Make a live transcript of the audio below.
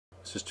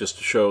This is just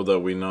to show that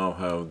we now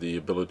have the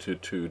ability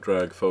to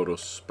drag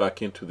photos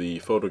back into the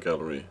photo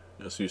gallery.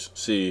 As you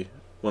see,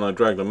 when I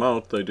drag them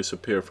out, they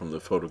disappear from the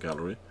photo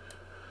gallery.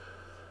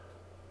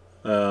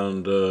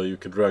 And you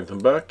can drag them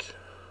back,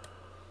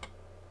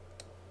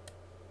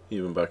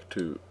 even back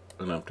to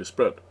an empty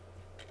spread.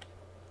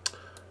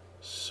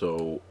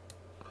 So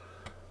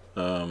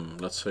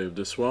let's save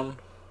this one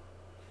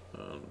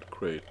and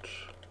create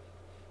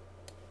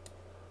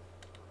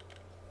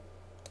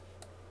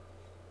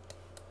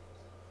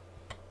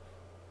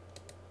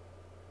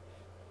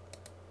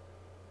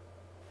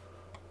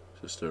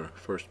this is their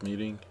first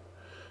meeting.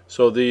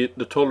 So the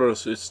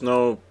tolerance, it's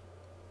now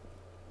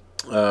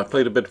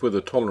played a bit with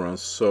the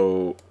tolerance.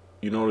 So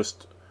you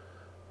noticed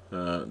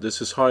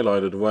this is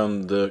highlighted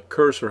when the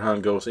cursor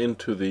hand goes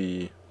into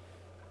the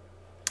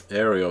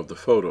area of the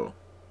photo.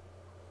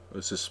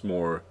 This is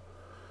more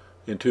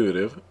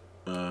intuitive,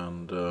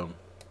 and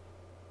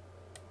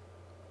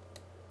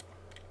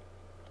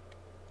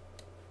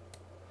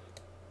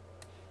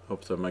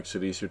hope that makes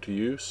it easier to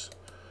use.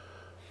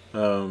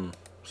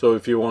 So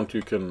if you want,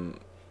 you can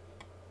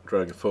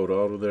drag a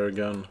photo out of there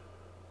again.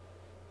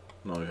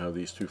 Now you have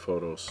these two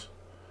photos,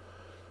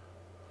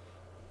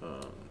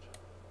 and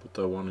put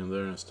that one in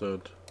there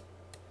instead.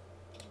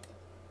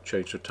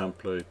 Change the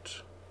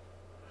template.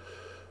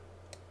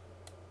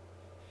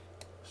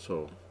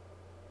 So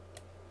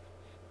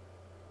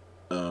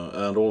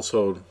and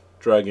also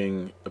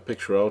dragging a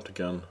picture out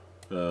again.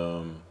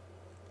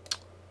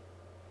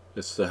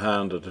 It's the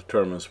hand that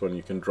determines when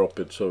you can drop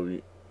it.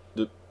 So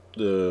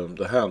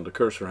the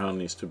cursor hand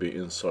needs to be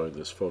inside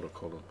this photo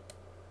column.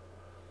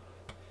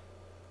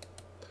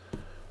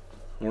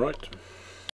 All right.